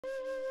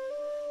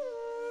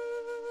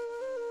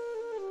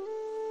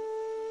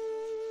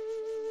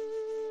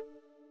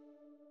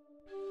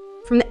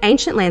From the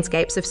ancient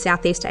landscapes of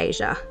Southeast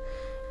Asia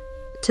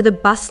to the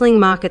bustling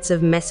markets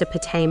of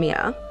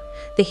Mesopotamia,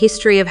 the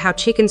history of how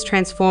chickens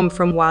transformed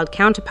from wild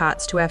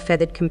counterparts to our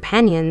feathered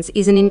companions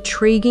is an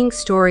intriguing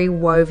story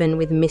woven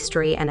with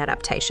mystery and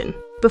adaptation.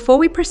 Before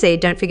we proceed,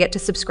 don't forget to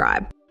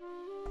subscribe.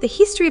 The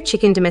history of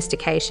chicken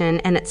domestication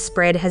and its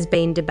spread has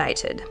been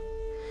debated.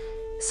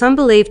 Some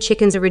believe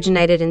chickens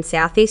originated in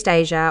Southeast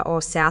Asia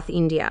or South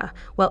India,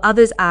 while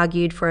others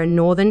argued for a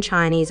northern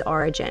Chinese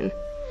origin.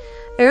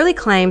 Early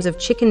claims of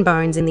chicken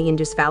bones in the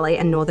Indus Valley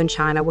and northern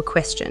China were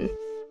questioned.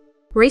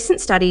 Recent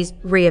studies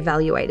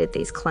re-evaluated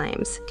these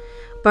claims.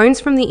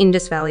 Bones from the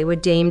Indus Valley were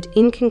deemed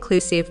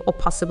inconclusive or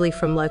possibly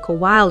from local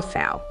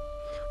wildfowl.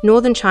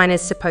 Northern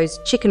China's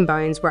supposed chicken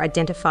bones were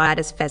identified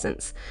as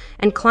pheasants,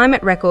 and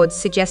climate records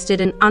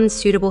suggested an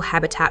unsuitable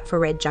habitat for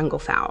red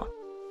junglefowl.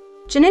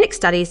 Genetic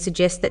studies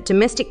suggest that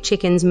domestic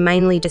chickens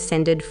mainly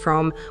descended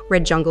from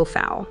red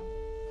junglefowl,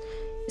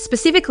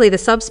 specifically the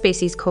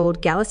subspecies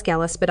called Gallus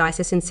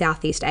spadiceus in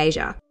Southeast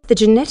Asia. The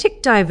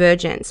genetic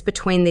divergence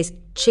between these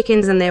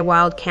chickens and their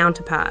wild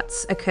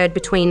counterparts occurred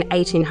between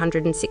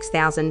 1800 and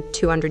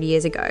 6,200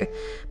 years ago,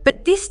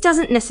 but this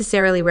doesn't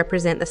necessarily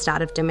represent the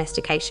start of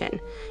domestication.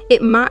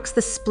 It marks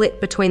the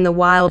split between the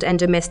wild and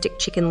domestic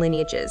chicken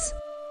lineages.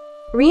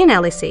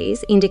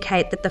 Reanalyses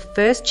indicate that the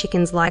first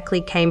chickens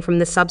likely came from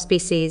the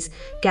subspecies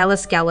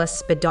Gallus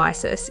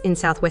spadiceus in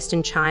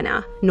southwestern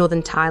China,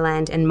 northern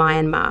Thailand and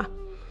Myanmar.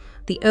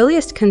 The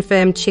earliest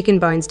confirmed chicken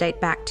bones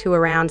date back to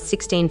around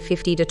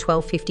 1650 to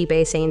 1250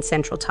 BC in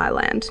central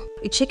Thailand.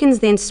 Chickens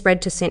then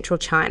spread to central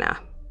China,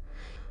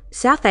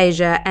 South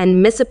Asia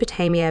and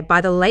Mesopotamia by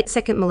the late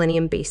 2nd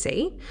millennium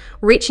BC,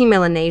 reaching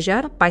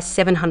Melanesia by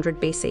 700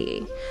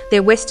 BCE.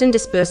 Their western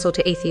dispersal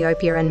to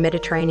Ethiopia and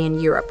Mediterranean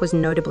Europe was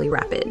notably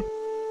rapid.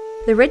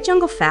 The red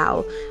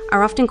junglefowl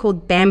are often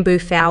called bamboo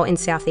fowl in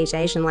Southeast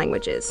Asian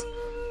languages.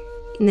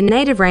 In the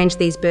native range,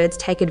 these birds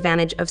take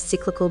advantage of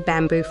cyclical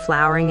bamboo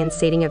flowering and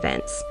seeding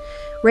events.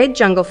 Red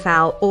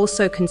junglefowl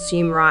also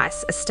consume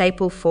rice, a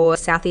staple for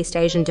Southeast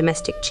Asian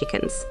domestic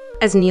chickens.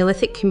 As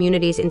Neolithic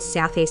communities in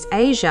Southeast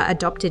Asia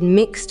adopted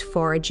mixed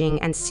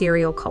foraging and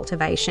cereal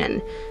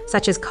cultivation,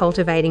 such as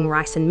cultivating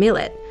rice and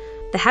millet,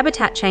 the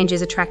habitat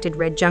changes attracted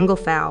red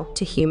junglefowl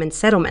to human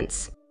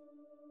settlements.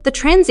 The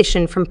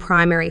transition from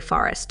primary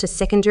forest to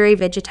secondary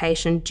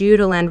vegetation due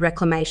to land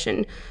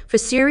reclamation for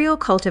cereal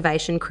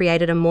cultivation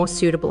created a more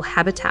suitable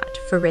habitat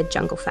for red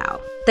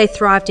junglefowl. They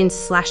thrived in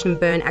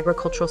slash-and-burn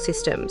agricultural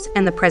systems,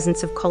 and the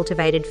presence of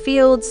cultivated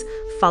fields,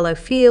 fallow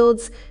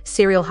fields,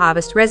 cereal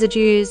harvest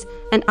residues,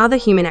 and other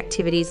human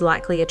activities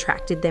likely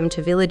attracted them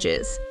to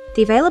villages.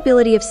 The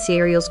availability of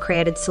cereals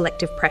created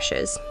selective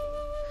pressures,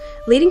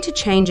 leading to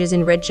changes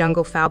in red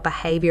junglefowl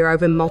behaviour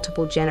over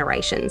multiple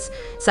generations,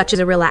 such as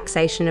a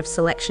relaxation of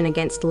selection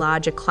against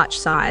larger clutch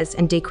size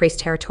and decreased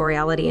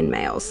territoriality in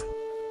males.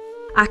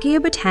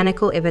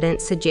 Archaeobotanical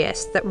evidence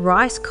suggests that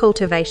rice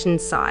cultivation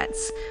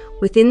sites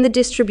within the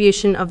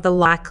distribution of the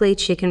likely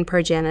chicken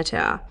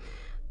progenitor,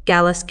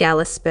 Gallus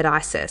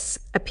spadiceus,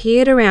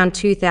 appeared around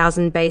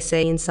 2000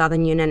 BC in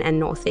southern Yunnan and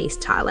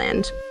northeast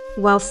Thailand.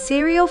 While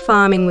cereal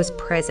farming was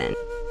present,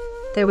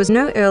 there was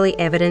no early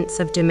evidence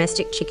of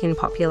domestic chicken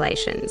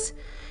populations.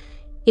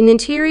 In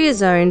interior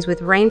zones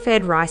with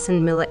rain-fed rice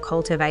and millet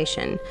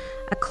cultivation,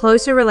 a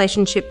closer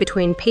relationship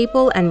between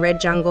people and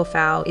red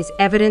junglefowl is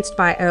evidenced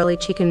by early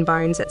chicken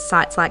bones at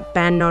sites like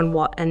Ban Non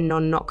Wat and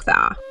Non Nok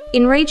Tha.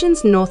 In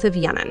regions north of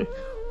Yunnan,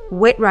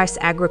 wet rice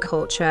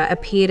agriculture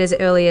appeared as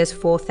early as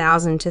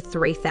 4000 to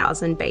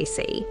 3000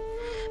 BC,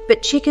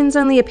 but chickens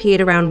only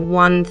appeared around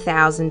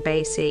 1000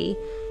 BC,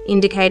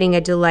 indicating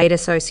a delayed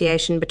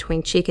association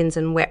between chickens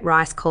and wet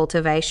rice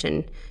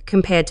cultivation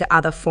compared to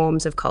other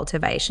forms of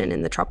cultivation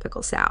in the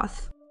tropical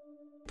south.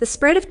 The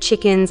spread of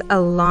chickens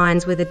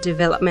aligns with the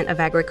development of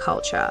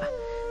agriculture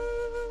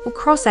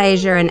across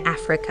Asia and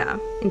Africa.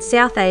 In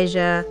South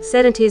Asia,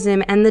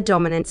 sedentism and the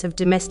dominance of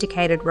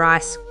domesticated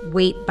rice,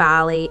 wheat,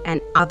 barley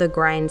and other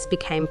grains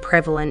became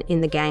prevalent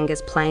in the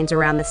Ganges plains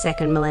around the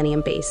 2nd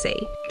millennium BC.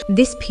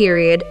 This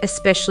period,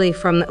 especially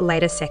from the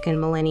later 2nd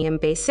millennium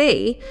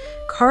BC,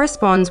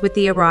 corresponds with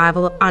the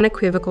arrival of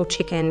unequivocal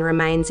chicken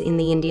remains in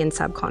the Indian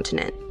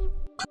subcontinent.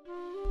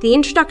 The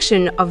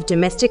introduction of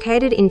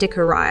domesticated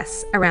indica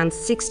rice around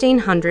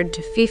 1600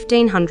 to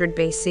 1500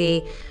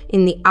 BC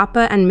in the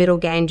upper and middle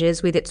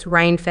Ganges with its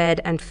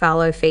rain-fed and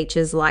fallow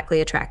features likely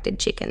attracted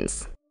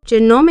chickens.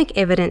 Genomic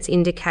evidence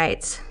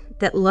indicates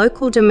that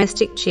local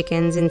domestic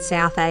chickens in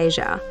South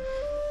Asia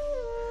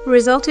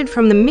resulted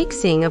from the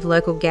mixing of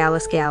local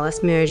Gallus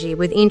mergi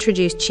with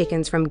introduced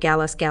chickens from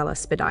Gallus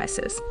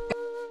spadiceus.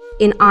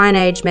 In Iron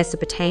Age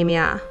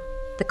Mesopotamia,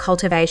 the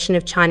cultivation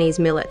of Chinese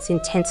millets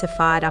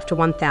intensified after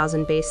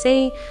 1000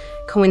 BC,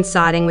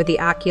 coinciding with the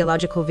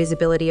archaeological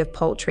visibility of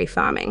poultry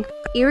farming.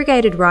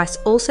 Irrigated rice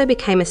also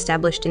became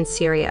established in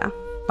Syria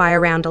by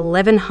around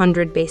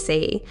 1100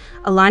 BCE,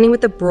 aligning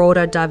with the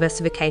broader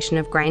diversification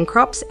of grain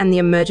crops and the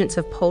emergence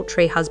of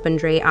poultry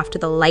husbandry after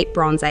the late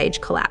Bronze Age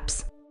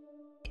collapse.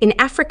 In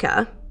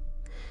Africa,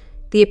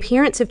 The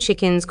appearance of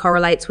chickens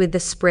correlates with the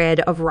spread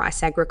of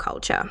rice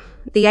agriculture.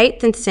 The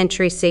 8th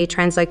century C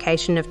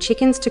translocation of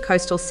chickens to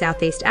coastal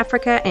Southeast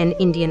Africa and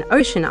Indian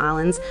Ocean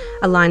islands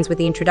aligns with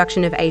the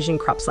introduction of Asian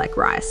crops like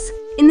rice.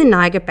 In the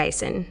Niger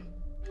Basin,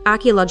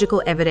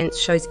 archaeological evidence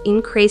shows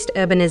increased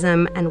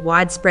urbanism and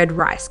widespread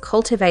rice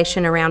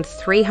cultivation around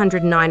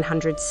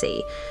 300–900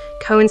 C,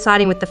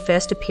 coinciding with the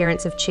first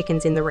appearance of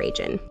chickens in the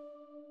region.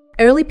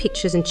 Early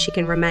pictures and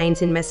chicken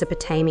remains in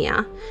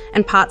Mesopotamia,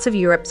 and parts of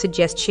Europe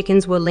suggest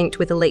chickens were linked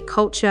with elite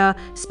culture,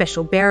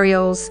 special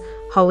burials,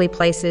 holy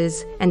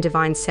places, and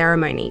divine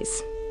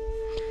ceremonies.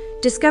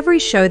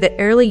 Discoveries show that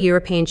early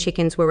European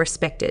chickens were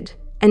respected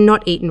and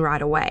not eaten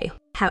right away.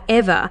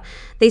 However,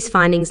 these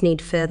findings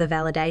need further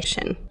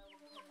validation.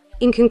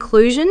 In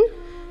conclusion,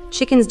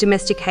 chickens'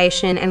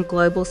 domestication and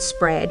global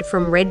spread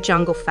from red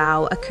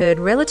junglefowl occurred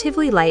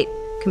relatively late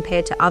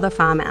compared to other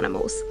farm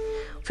animals.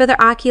 Further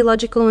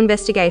archaeological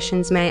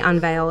investigations may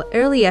unveil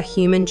earlier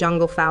human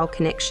junglefowl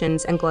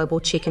connections and global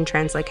chicken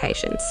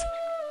translocations.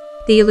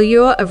 The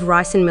allure of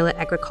rice and millet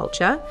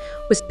agriculture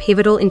was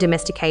pivotal in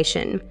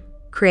domestication,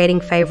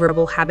 creating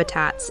favourable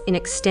habitats in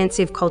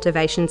extensive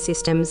cultivation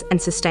systems and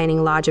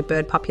sustaining larger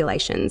bird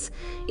populations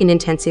in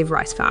intensive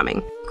rice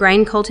farming.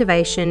 Grain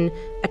cultivation,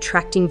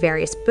 attracting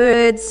various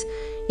birds,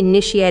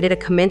 initiated a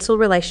commensal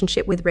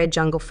relationship with red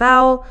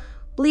junglefowl,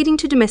 leading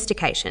to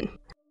domestication.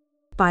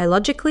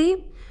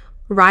 Biologically,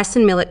 rice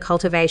and millet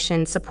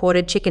cultivation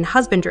supported chicken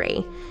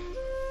husbandry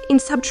in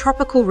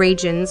subtropical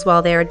regions,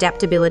 while their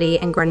adaptability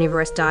and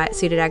granivorous diet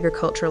suited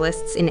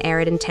agriculturalists in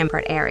arid and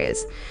temperate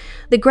areas.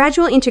 The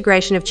gradual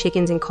integration of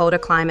chickens in colder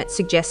climates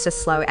suggests a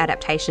slow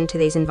adaptation to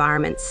these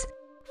environments.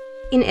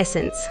 In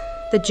essence,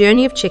 the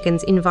journey of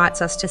chickens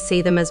invites us to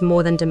see them as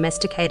more than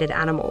domesticated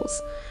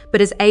animals,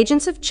 but as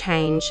agents of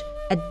change,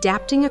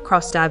 adapting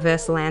across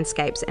diverse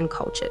landscapes and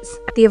cultures.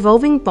 The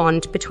evolving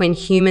bond between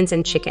humans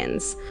and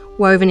chickens,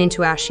 woven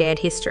into our shared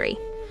history,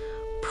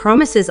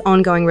 promises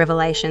ongoing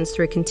revelations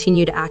through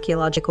continued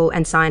archaeological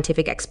and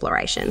scientific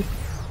exploration.